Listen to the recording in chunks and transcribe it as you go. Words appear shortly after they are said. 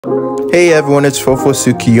Hey everyone, it's Fofo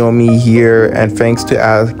Tsukiyomi here, and thanks to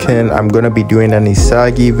Alkin, I'm gonna be doing an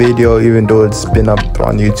Isagi video, even though it's been up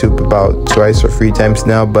on YouTube about twice or 3 times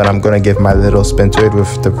now, but I'm gonna give my little spin to it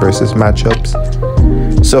with the versus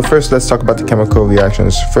matchups. So first, let's talk about the chemical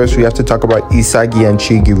reactions. First, we have to talk about Isagi and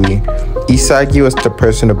Chigiri. Isagi was the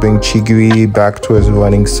person to bring Chigiri back to his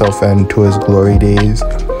running self and to his glory days.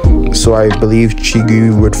 So I believe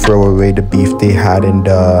Chigiri would throw away the beef they had in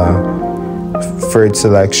the third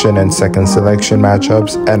selection and second selection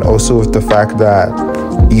matchups, and also with the fact that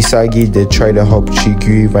Isagi did try to help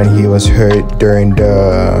Chigiri when he was hurt during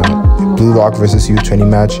the Bluelock versus U20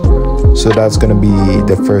 match. So that's gonna be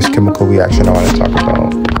the first chemical reaction I want to talk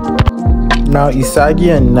about. Now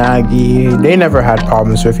Isagi and Nagi, they never had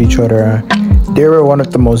problems with each other. They were one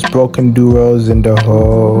of the most broken duos in the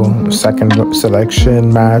whole second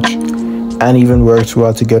selection match, and even worked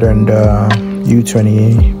well together in the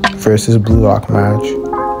U20 versus Bluelock match.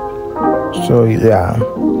 So yeah,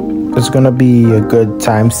 it's gonna be a good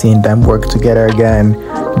time seeing them work together again.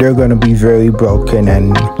 They're gonna be very broken,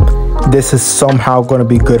 and this is somehow gonna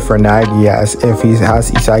be good for Nagi, as if he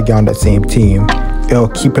has Isagi on the same team, it'll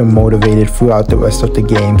keep him motivated throughout the rest of the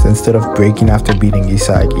games instead of breaking after beating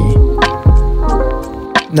Isagi.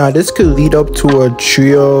 Now this could lead up to a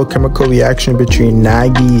trio chemical reaction between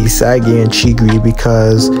Nagi, Isagi, and Chigiri,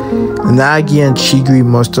 because Nagi and Chigiri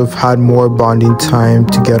must have had more bonding time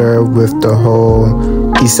together with the whole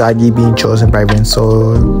Isagi being chosen by Rin.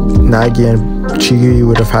 So Nagi and Chigiri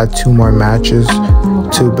would have had 2 more matches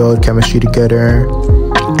to build chemistry together,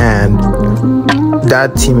 and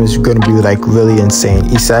that team is going to be like really insane.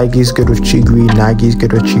 Isagi's good with Chigiri, Nagi's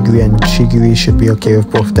good with Chigiri, and Chigiri should be okay with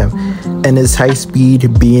both of them. And his high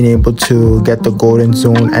speed, being able to get the golden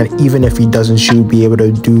zone, and even if he doesn't shoot, be able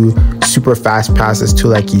to do super fast passes to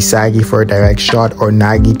like Isagi for a direct shot, or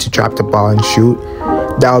Nagi to trap the ball and shoot.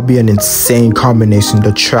 That would be an insane combination.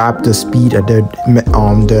 The trap, the speed, and the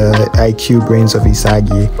IQ brains of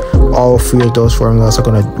Isagi. All 3 of those formulas are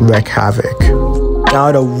gonna wreak havoc. Now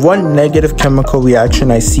the one negative chemical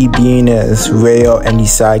reaction I see being is Rayo and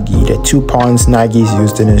Isagi, the 2 pawns Nagi's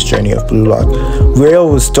used in his journey of Bluelock. Rayo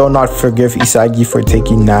will still not forgive Isagi for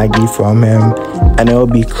taking Nagi from him, and it will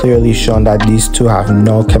be clearly shown that these two have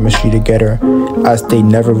no chemistry together, as they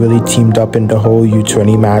never really teamed up in the whole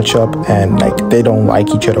U20 matchup, and like they don't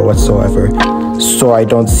like each other whatsoever. So I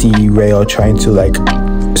don't see Rayo trying to like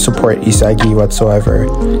support Isagi whatsoever.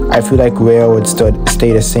 I feel like Rayo would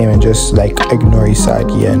stay the same and just like ignore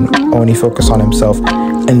Isagi and only focus on himself,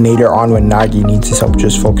 and later on when Nagi needs his help,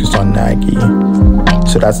 just focus on Nagi.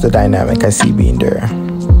 So that's the dynamic I see being there.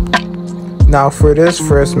 Now for this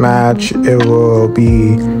first match, it will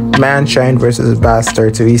be Manshine versus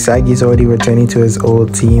Bastard. So Isagi's already returning to his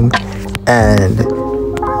old team, and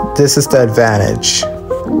this is the advantage.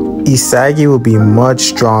 Isagi will be much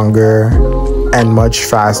stronger and much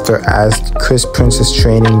faster, as Chris Prince's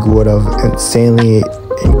training would have insanely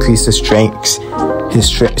increased his strengths, his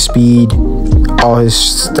speed, all his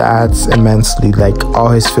stats immensely. Like all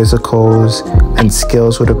his physicals and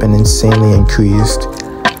skills would have been insanely increased,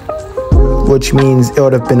 which means it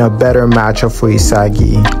would have been a better matchup for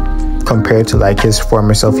Isagi compared to like his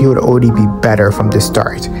former self. He would already be better from the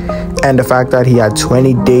start. And the fact that he had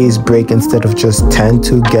 20 days break instead of just 10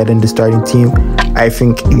 to get in the starting team, I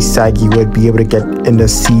think Isagi would be able to get in the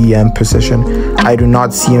CEM position. I do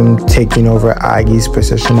not see him taking over Agi's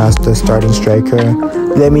position as the starting striker.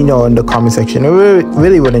 Let me know in the comment section. It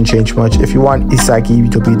really wouldn't change much. If you want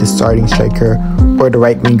Isagi to be the starting striker or the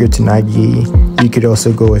right winger to Nagi, you could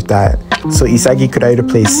also go with that. So Isagi could either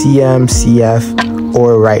play CM, CF,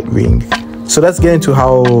 or right wing. So let's get into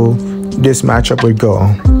how this matchup would go.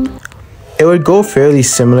 It would go fairly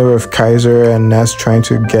similar with Kaiser and Ness trying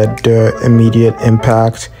to get the immediate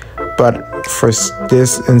impact, but for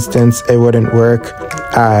this instance it wouldn't work,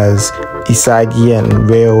 as Isagi and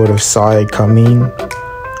Rayo would have saw it coming.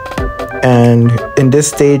 And in this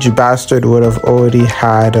stage, Bastard would have already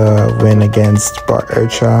had a win against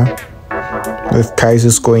BARCHA, with Kaiser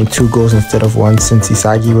scoring 2 goals instead of 1, since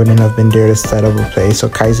Isagi wouldn't have been there to set up a play. So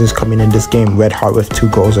Kaiser's coming in this game red hot with 2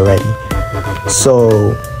 goals already.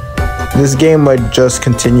 So this game would just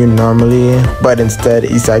continue normally, but instead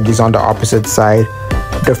Isagi's on the opposite side.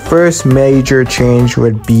 The first major change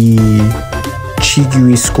would be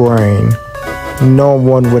Chigiri scoring. No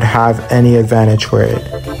one would have any advantage for it.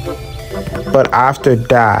 But after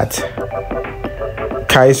that,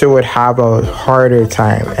 Kaiser would have a harder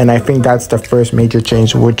time, and I think that's the first major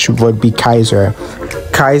change, which would be Kaiser.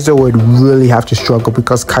 Kaiser would really have to struggle,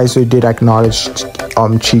 because Kaiser did acknowledge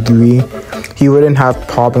Chigiri, he wouldn't have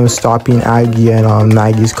problems stopping Agi and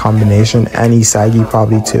Nagi's combination, and Isagi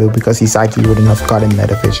probably too, because Isagi wouldn't have gotten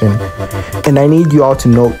Metavision. And I need you all to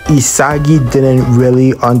know, Isagi didn't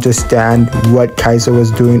really understand what Kaiser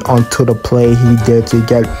was doing until the play he did to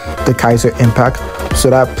get the Kaiser impact. So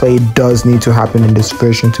that play does need to happen in this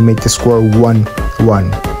version to make the score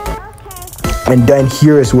 1-1. And then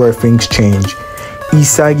here is where things change.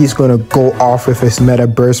 Isagi is going to go off with his meta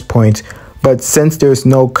burst points, but since there's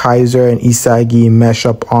no Kaiser and Isagi mesh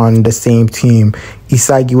up on the same team,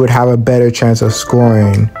 Isagi would have a better chance of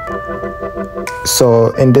scoring.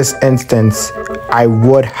 So in this instance, I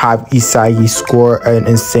would have Isagi score an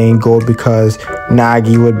insane goal because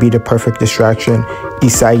Nagi would be the perfect distraction.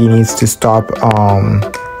 Isagi needs to stop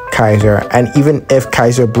Kaiser, and even if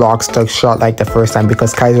Kaiser blocks the shot like the first time,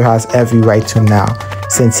 because Kaiser has every right to now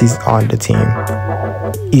since he's on the team,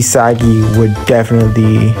 Isagi would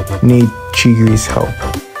definitely need Chigiri's help.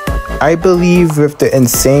 I believe with the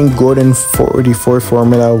insane golden 44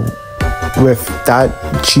 formula, with that,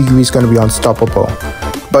 Chigiri is going to be unstoppable.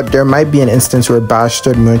 But there might be an instance where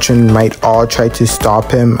Bachira and Munchen might all try to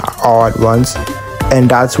stop him all at once, and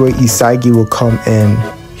that's where Isagi will come in.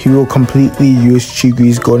 He will completely use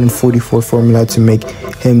Chigiri's golden 44 formula to make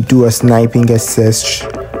him do a sniping assist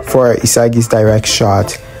for Isagi's direct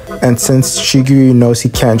shot. And since Chigiri knows he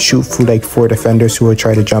can't shoot through like 4 defenders who will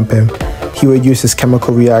try to jump him, he would use his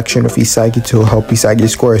chemical reaction with Isagi to help Isagi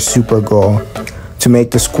score a super goal to make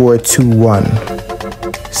the score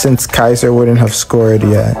 2-1, since Kaiser wouldn't have scored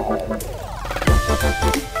yet.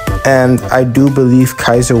 And I do believe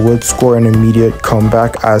Kaiser would score an immediate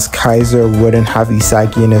comeback, as Kaiser wouldn't have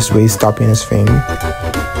Isagi in his way stopping his thing.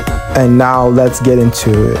 And now let's get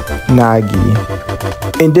into it.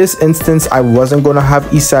 Nagi. In this instance, I wasn't going to have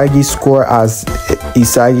Isagi score, as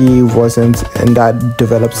Isagi wasn't in that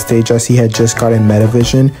developed stage as he had just gotten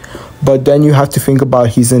Metavision. But then you have to think about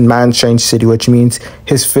he's in Manshine City, which means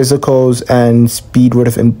his physicals and speed would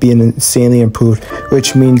have been insanely improved,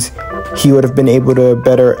 which means he would have been able to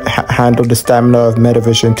better handle the stamina of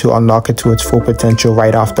Metavision to unlock it to its full potential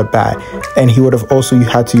right off the bat. And he would have also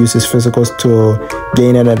had to use his physicals to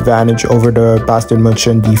gain an advantage over the bastard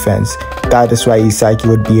Munchen defense. That is why Isagi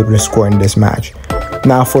would be able to score in this match.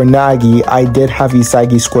 Now for Nagi, I did have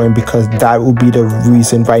Isagi scoring because that would be the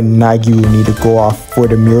reason why Nagi would need to go off for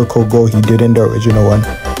the miracle goal he did in the original one.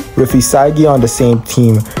 With Isagi on the same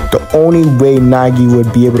team, the only way Nagi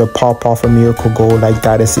would be able to pop off a miracle goal like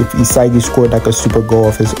that is if Isagi scored like a super goal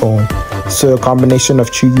of his own. So a combination of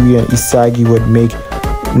Chigiri and Isagi would make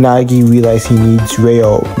Nagi realize he needs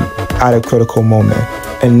Rayo at a critical moment,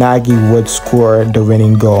 and Nagi would score the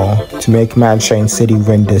winning goal to make Manshine City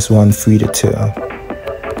win this one 3-2.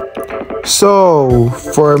 So,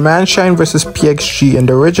 for Manshine versus PXG, in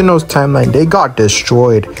the original's timeline, they got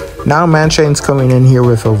destroyed. Now Manshine's coming in here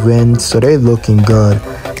with a win, so they're looking good.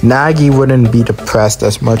 Nagi wouldn't be depressed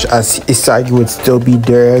as much, as Isagi would still be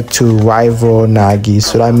there to rival Nagi.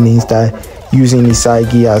 So that means that using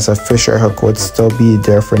Isagi as a fisher hook would still be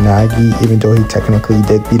there for Nagi, even though he technically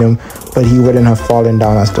did beat him, but he wouldn't have fallen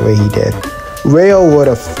down as the way he did. Rayo would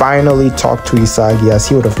have finally talked to Isagi, as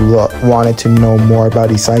he would have wanted to know more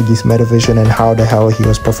about Isagi's Metavision and how the hell he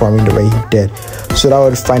was performing the way he did. So that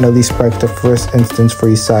would finally spark the first instance for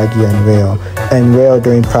Isagi and Rayo. And Rayo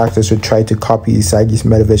during practice would try to copy Isagi's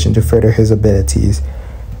Metavision to further his abilities,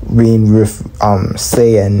 being with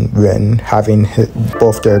Sei and Rin having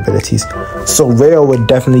both their abilities. So Rayo would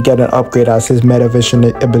definitely get an upgrade, as his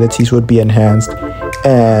Metavision abilities would be enhanced.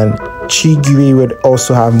 And Chigiri would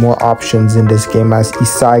also have more options in this game, as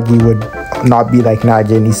Isagi would not be like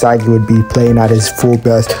Nagi, and Isagi would be playing at his full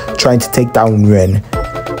best, trying to take down Rin.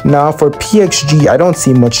 Now for PXG, I don't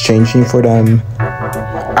see much changing for them.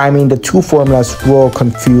 I mean, the two formulas will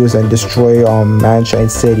confuse and destroy Manshine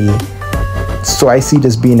City. So I see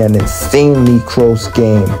this being an insanely close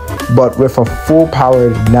game. But with a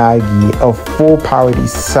full-powered Nagi, a full-powered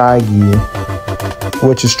Isagi,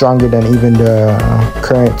 which is stronger than even the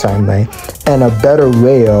current timeline, and a better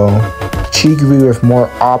Rayo, Chigiri with more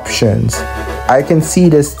options, I can see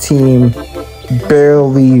this team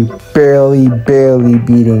barely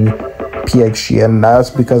beating PXG, and that's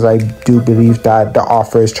because I do believe that the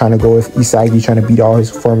offer is trying to go with Isagi trying to beat all his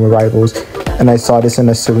former rivals. And I saw this in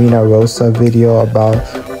a Serena Rosa video about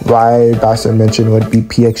why Bachira Munchen would beat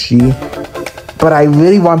PXG. But I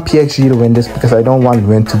really want PXG to win this because I don't want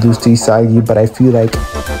Rin to lose to Isagi. But I feel like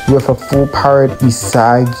with a full-powered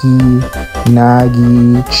Isagi,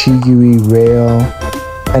 Nagi, Chigiri, Rayo,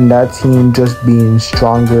 and that team just being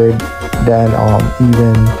stronger than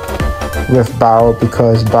even with Bao,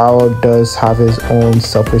 because Bao does have his own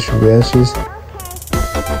selfish wishes.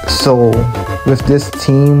 So with this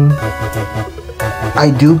team,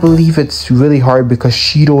 I do believe it's really hard because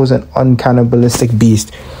Shido is an uncannibalistic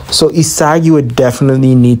beast. So Isagi would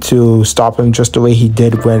definitely need to stop him just the way he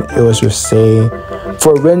did when it was with Sei.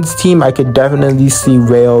 For Rin's team, I could definitely see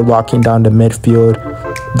Rail locking down the midfield.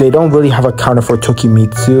 They don't really have a counter for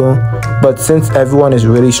Tokimitsu, but since everyone is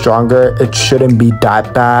really stronger, it shouldn't be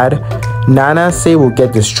that bad. Nanase will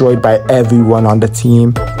get destroyed by everyone on the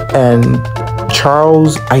team, and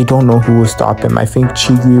Charles, I don't know who will stop him. I think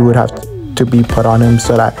Chigui would have to be put on him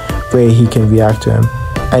so that way he can react to him.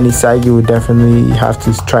 And Isagi would definitely have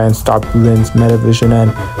to try and stop Rin's Metavision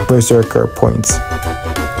and Berserker points.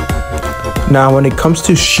 Now, when it comes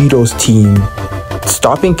to Shido's team,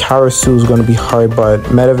 stopping Karasu is going to be hard, but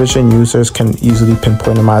Metavision users can easily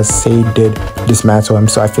pinpoint him as Sei did dismantle him.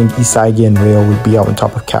 So I think Isagi and Rail would be out on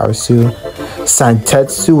top of Karasu.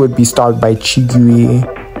 Santetsu would be stopped by Chigui,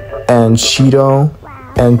 and Shido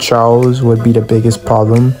and Charles would be the biggest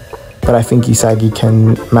problem. But I think Isagi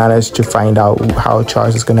can manage to find out how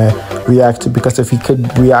Charles is going to react to, because if he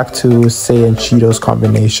could react to Sei and Shido's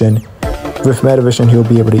combination, with Metavision he'll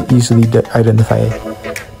be able to easily identify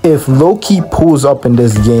it. If Loki pulls up in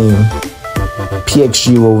this game,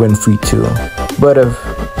 PXG will win 3-2. But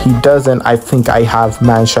if he doesn't, I think I have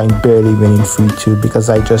Manshine barely winning 3-2, because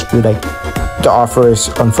I just feel like the offer is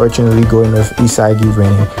unfortunately going with Isagi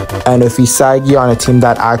winning. And if Isagi on a team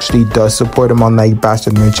that actually does support him on like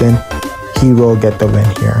Bastard Munchen, he will get the win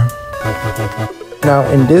here. Now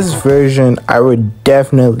in this version, I would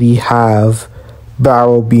definitely have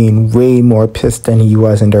Barrow being way more pissed than he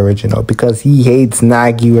was in the original, because he hates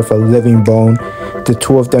Nagi with a living bone. The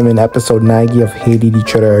two of them in episode 90 have hated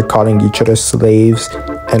each other, calling each other slaves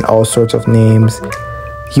and all sorts of names.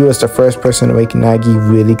 He was the first person to make Nagi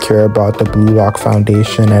really care about the Bluelock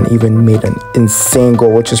Foundation, and even made an insane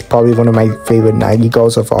goal, which is probably one of my favorite Nagi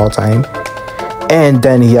goals of all time. And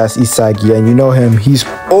then he has Isagi, and you know him, he's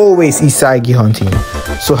always Isagi hunting.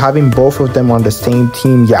 So having both of them on the same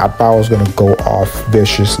team, yeah, Bao's gonna go off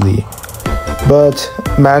viciously. But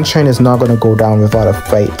Manshine is not gonna go down without a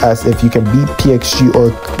fight, as if you can beat PXG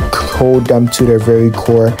or hold them to their very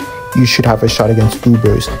core, you should have a shot against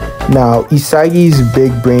Ubers. Now, Isagi's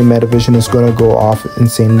big brain Metavision is going to go off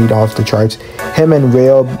insanely off the charts. Him and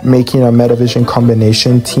Rail making a Metavision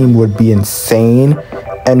combination team would be insane,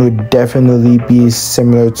 and would definitely be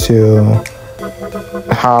similar to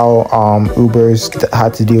how Ubers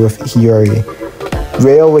had to deal with Hiyori.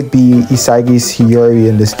 Rail would be Isagi's Hiyori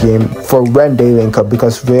in this game for when they link up,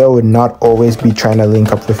 because Rail would not always be trying to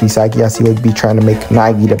link up with Isagi, as he would be trying to make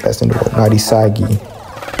Nagi the best in the world, not Isagi.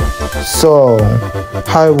 So,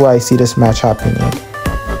 how do I see this match happening?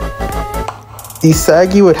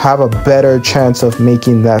 Isagi would have a better chance of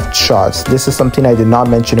making left shots. This is something I did not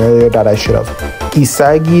mention earlier that I should have.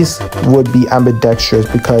 Isagi's would be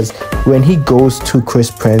ambidextrous, because when he goes to Chris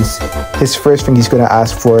Prince, his first thing he's going to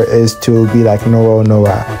ask for is to be like Noah.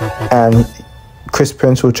 And Chris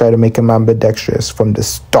Prince will try to make him ambidextrous from the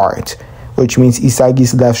start, which means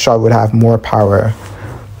Isagi's left shot would have more power.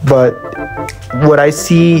 But would I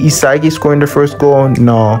see Isagi scoring the first goal?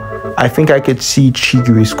 No. I think I could see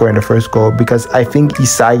Chiguri scoring the first goal, because I think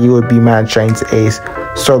Isagi would be Manshine's ace,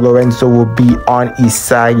 so Lorenzo will be on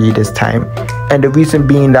Isagi this time. And the reason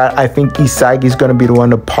being that I think Isagi is going to be the one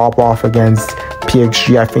to pop off against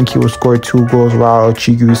PXG. I think he will score 2 goals while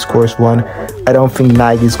Chiguri scores 1. I don't think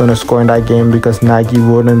Nagi is going to score in that game, because Nagi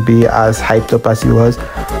wouldn't be as hyped up as he was.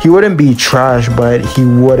 He wouldn't be trash, but he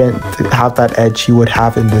wouldn't have that edge he would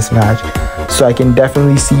have in this match. So I can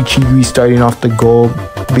definitely see Chiguri starting off the goal,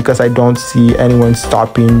 because I don't see anyone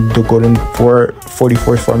stopping the Golden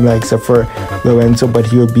 44 formula except for Lorenzo, but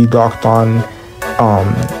he would be locked on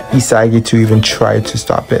Isagi to even try to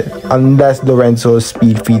stop it, unless Lorenzo's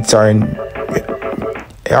speed feats are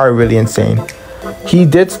really insane. He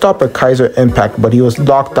did stop a Kaiser impact, but he was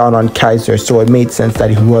locked down on Kaiser, so it made sense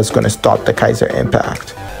that he was going to stop the Kaiser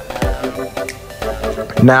impact.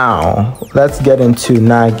 Now, let's get into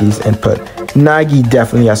Nagi's input. Nagi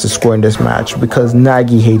definitely has to score in this match, because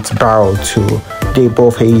Nagi hates Barrow too. They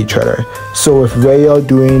both hate each other. So with Rayo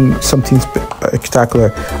doing something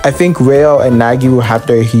spectacular, I think Rayo and Nagi will have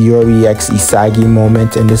their Hiyori x Isagi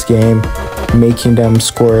moment in this game, making them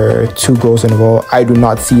score 2 goals in a row. I do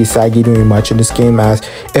not see Isagi doing much in this game, as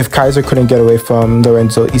if Kaiser couldn't get away from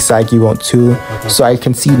Lorenzo, Isagi won't too. So I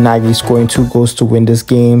can see Nagi scoring 2 goals to win this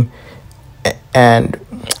game. And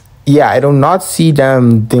yeah, I do not see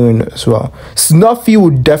them doing as well. Snuffy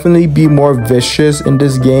would definitely be more vicious in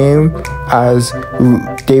this game, as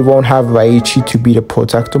they won't have Raichi to be the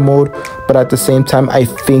protector mode. But at the same time, I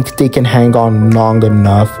think they can hang on long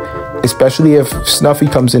enough. especially if Snuffy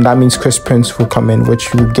comes in. That means Chris Prince will come in,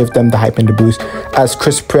 which will give them the hype and the boost. As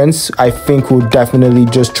Chris Prince, I think, will definitely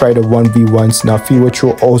just try to 1v1 Snuffy, which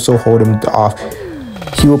will also hold him off.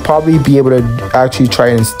 He will probably be able to actually try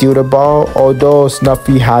and steal the ball. Although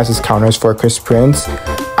Snuffy has his counters for Chris Prince,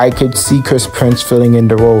 I could see Chris Prince filling in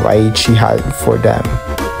the role Aichi had for them.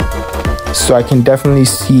 So I can definitely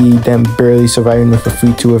see them barely surviving with a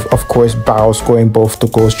 3-2 with, of course, Bao scoring both the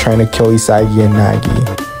goals, trying to kill Isagi and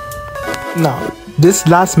Nagi. Now, this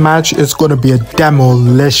last match is going to be a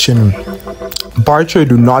demolition. BARCHA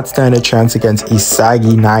do not stand a chance against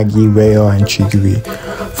Isagi, Nagi, Reo, and Chigiri.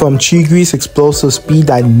 From Chigiri's explosive speed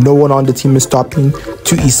that no one on the team is stopping,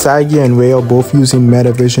 to Isagi and Reo both using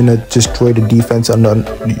Metavision to destroy the defense and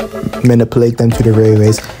manipulate them to the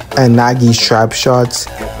railways, and Nagi's trap shots,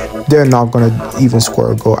 they're not going to even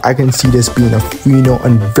score a goal. I can see this being a 3-0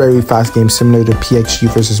 and very fast game similar to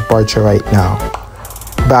PXG versus BARCHA right now.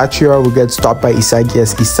 Bachira will get stopped by Isagi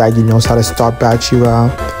as Isagi knows how to stop Bachira.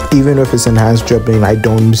 Even with his enhanced dribbling, I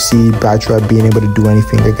don't see Bachira being able to do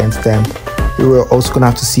anything against them. We're also going to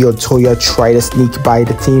have to see Otoya try to sneak by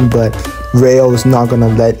the team, but Reo is not going to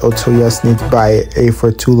let Otoya sneak by A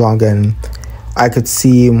for too long, and I could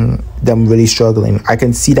see them really struggling. I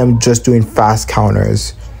can see them just doing fast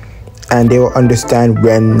counters, and they will understand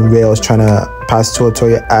when Reo is trying to pass to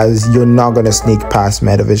Otoya, as you're not going to sneak past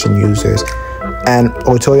Metavision users. And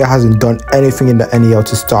Otoya hasn't done anything in the NEL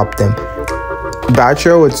to stop them.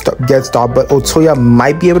 Bachira would get stopped, but Otoya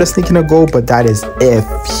might be able to sneak in a goal, but that is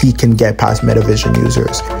if he can get past Metavision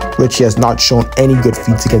users, which he has not shown any good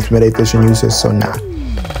feats against Metavision users, so nah.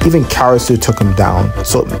 Even Karasu took him down,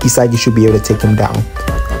 so Isagi should be able to take him down.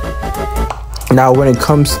 Now, when it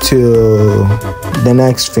comes to the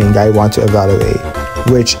next thing I want to evaluate,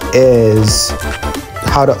 which is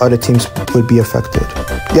how the other teams would be affected.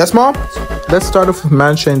 Yes, Mom? Let's start off with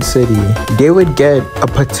Manshine City. They would get a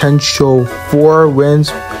potential 4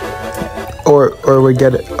 wins or would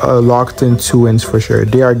get locked in 2 wins for sure.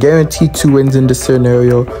 They are guaranteed 2 wins in this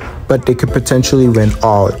scenario, but they could potentially win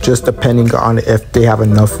all, just depending on if they have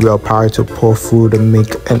enough real power to pull through to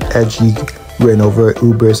make an edgy win over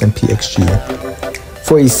Ubers and PXG.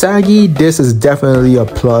 For Isagi, this is definitely a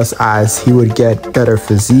plus, as he would get better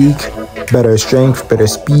physique, better strength, better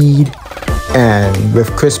speed. And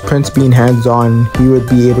with Chris Prince being hands-on, he would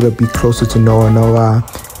be able to be closer to Noah.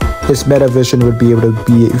 His Metavision would be able to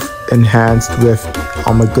be enhanced with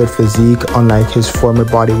a good physique, unlike his former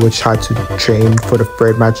body, which had to train for the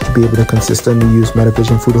 3rd match to be able to consistently use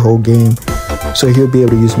Metavision through the whole game. So he'll be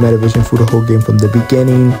able to use Metavision through the whole game from the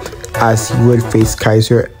beginning, as he would face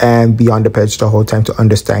Kaiser and be on the pitch the whole time to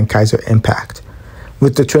understand Kaiser impact.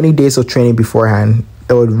 With the 20 days of training beforehand,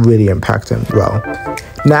 it would really impact him well.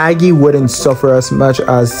 Nagi wouldn't suffer as much,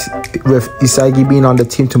 as with Isagi being on the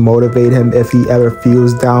team to motivate him if he ever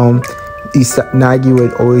feels down. Nagi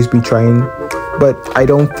would always be trying, but I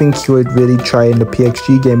don't think he would really try in the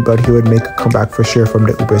PXG game, but he would make a comeback for sure from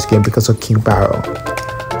the Ubers game because of King Barrow.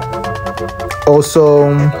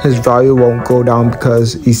 Also, his value won't go down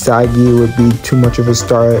because Isagi would be too much of a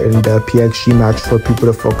star in the PXG match for people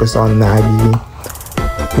to focus on Nagi.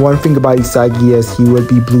 One thing about Isagi is he would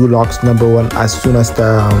be Bluelock's #1 as soon as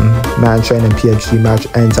the Manshine and PXG match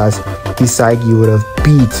ends, as Isagi would have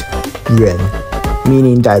beat Rin,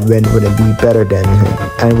 meaning that Rin wouldn't be better than him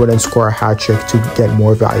and wouldn't score a hat-trick to get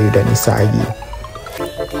more value than Isagi.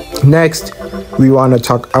 Next, I want to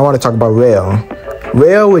talk about Reo.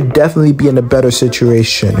 Reo would definitely be in a better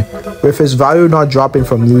situation, with his value not dropping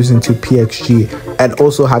from losing to PXG and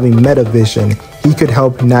also having Metavision. He could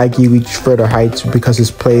help Nagi reach further heights because his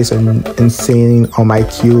plays and insane on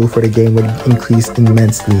IQ for the game would increase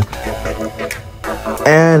immensely.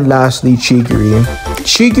 And lastly, Chigiri.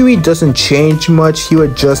 Chigiri doesn't change much. He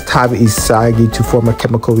would just have Isagi to form a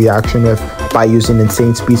chemical reaction with by using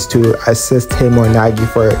insane speeds to assist him or Nagi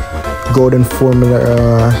for Golden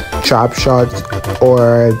Formula trap shots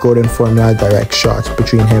or Golden Formula direct shots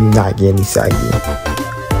between him, Nagi, and Isagi.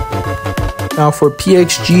 Now for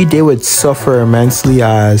PXG, they would suffer immensely,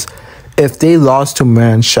 as if they lost to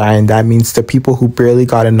Manshine, that means the people who barely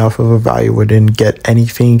got enough of a value wouldn't get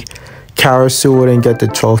anything. Karasu wouldn't get the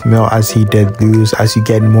 12 mil as he did lose, as you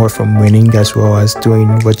get more from winning as well as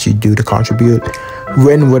doing what you do to contribute.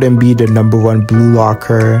 Rin wouldn't be the #1 blue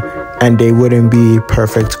locker, and they wouldn't be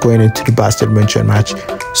perfect going into the Bastard Munchen match.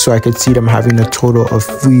 So I could see them having a total of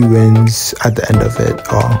 3 wins at the end of it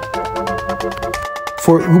all.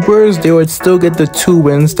 For Ubers, they would still get the 2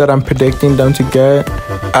 wins that I'm predicting them to get,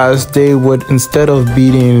 as they would, instead of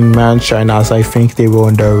beating Manshine, as I think they will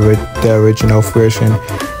in the original version,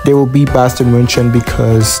 they will beat Bastard Munchen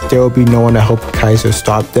because there will be no one to help Kaiser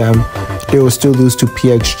stop them. They will still lose to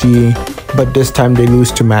PXG, but this time they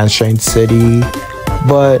lose to Manshine City.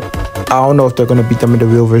 But I don't know if they're going to beat them in the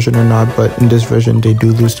real version or not, but in this version they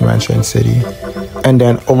do lose to Manshine City. And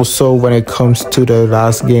then also when it comes to the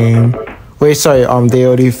last game, they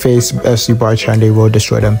already face FC BARCHA and they will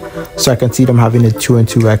destroy them. So I can see them having a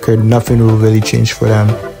 2-2 record. Nothing will really change for them,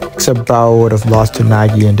 except Bao would have lost to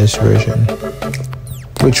Nagi in this version,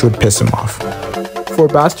 which would piss him off. For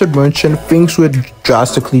Bastard Munchen, things would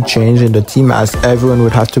drastically change in the team, as everyone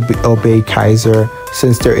would have to obey Kaiser,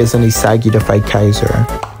 since there isn't Isagi to fight Kaiser,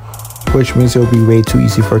 which means it would be way too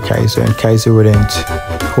easy for Kaiser, and Kaiser wouldn't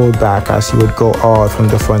hold back, as he would go all out from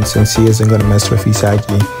the front since he isn't going to mess with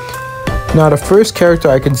Isagi. Now, the first character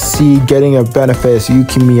I could see getting a benefit is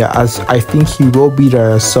Yukimiya, as I think he will be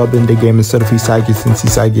the sub in the game instead of Isagi, since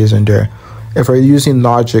Isagi isn't there. If we're using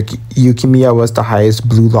logic, Yukimiya was the highest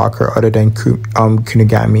blue locker other than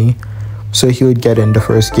Kunigami, so he would get in the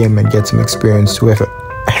first game and get some experience with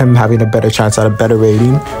him having a better chance at a better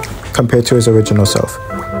rating compared to his original self.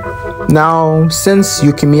 Now, since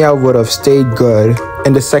Yukimiya would have stayed good,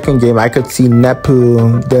 in the second game I could see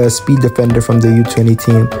Nepu, the speed defender from the U20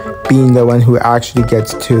 team, being the one who actually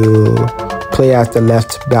gets to play as the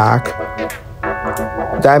left back.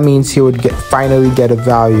 That means he would finally get a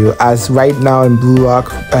value, as right now in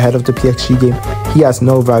Bluelock, ahead of the PXG game, he has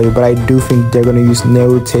no value, but I do think they're going to use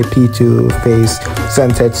Neotepi to face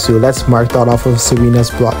Sentetsu. Let's mark that off of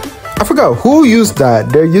Serena's block. I forgot who used that.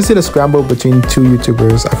 They're using a scramble between 2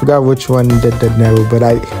 YouTubers. I forgot which one did the Neru, but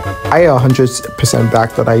I 100%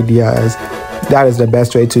 back that idea, as that is the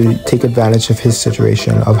best way to take advantage of his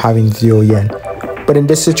situation of having 0 yen. But in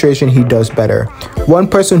this situation, he does better. One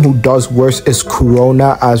person who does worse is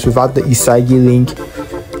Kurona, as without the Isagi link,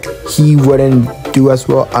 he wouldn't do as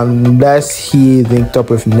well unless he linked up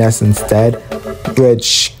with Ness instead,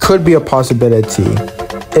 which could be a possibility.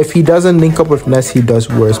 If he doesn't link up with Ness, he does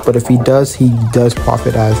worse, but if he does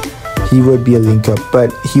profit, as he would be a link up,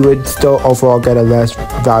 but he would still overall get a less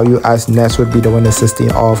value, as Ness would be the one assisting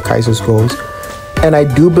all of Kaiser's goals. And I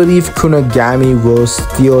do believe Kunigami will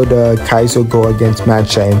steal the Kaiser goal against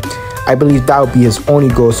Manshine. I believe that would be his only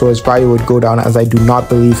goal, so his value would go down, as I do not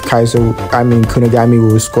believe Kunigami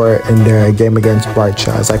will score in the game against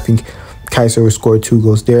BARCHA, as I think Kaiser will score 2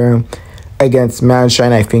 goals there. Against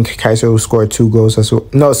Manshine, I think Kaiser will score 2 goals as well.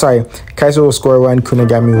 No, sorry, Kaiser will score 1,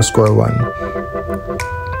 Kunigami will score 1.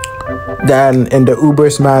 Then in the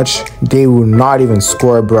Ubers match, they will not even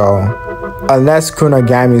score, bro, unless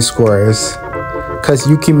Kunigami scores. Because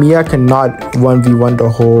Yukimiya cannot 1v1 the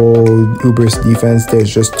whole Ubers defense.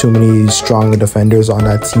 There's just too many strong defenders on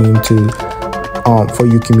that team for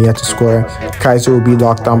Yukimiya to score. Kaiser will be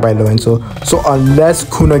locked down by Lorenzo. So unless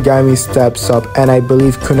Kunigami steps up, and I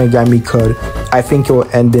believe Kunigami could, I think it will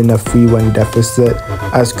end in a 3-1 deficit,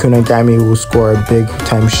 as Kunigami will score a big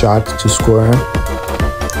time shot to score.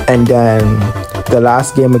 And then the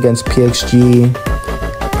last game against PXG,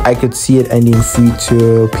 I could see it ending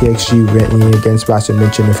 3-2, PXG winning against Bastard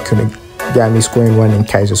Munchen with Kunigami scoring 1 and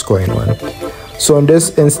Kaiser scoring 1. So in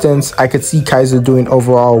this instance, I could see Kaiser doing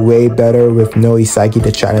overall way better with no Isagi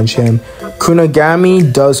to challenge him.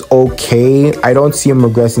 Kunigami does okay. I don't see him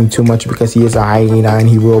regressing too much because he is a hyena and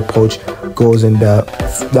he will poach goals in the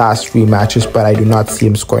last 3 matches, but I do not see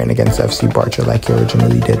him scoring against FC BARCHA like he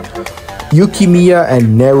originally did. Yukimiya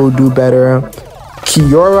and Neru do better.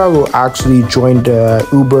 Kiora will actually join the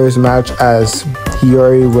Ubers match, as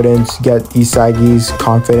Hiyori wouldn't get Isagi's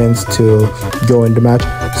confidence to go in the match.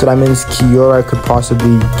 So that means Kiora could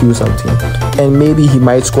possibly do something. And maybe he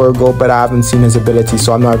might score a goal, but I haven't seen his ability,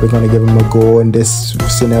 so I'm not even going to give him a goal in this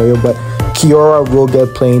scenario. But Kiora will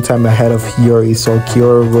get playing time ahead of Hiyori, so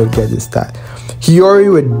Kiora will get his stat.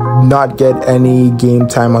 Hiyori would not get any game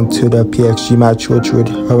time onto the PXG match, which would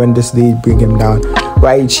horrendously bring him down.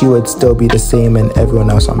 Raichi would still be the same and everyone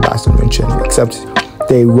else on Bastard Munchen, except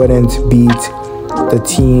they wouldn't beat the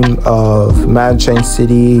team of Manshine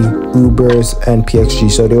City, Ubers, and PXG,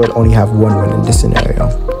 so they would only have 1 win in this scenario.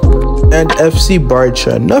 And FC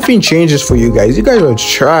BARCHA, nothing changes for you guys. You guys are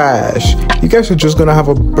trash. You guys are just gonna have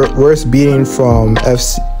a worse beating from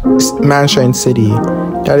Manshine City.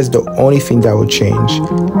 That is the only thing that will change.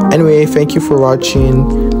 Anyway, thank you for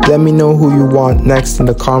watching. Let me know who you want next in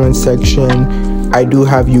the comment section. I do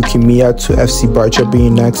have Ukimiya to FC BARCHA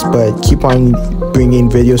being next, but keep on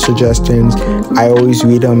bringing video suggestions. I always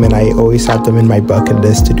read them and I always have them in my bucket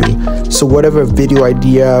list to do. So whatever video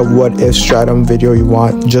idea, what if stratum video you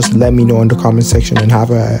want, just let me know in the comment section, and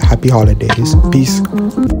have a happy holidays. Peace.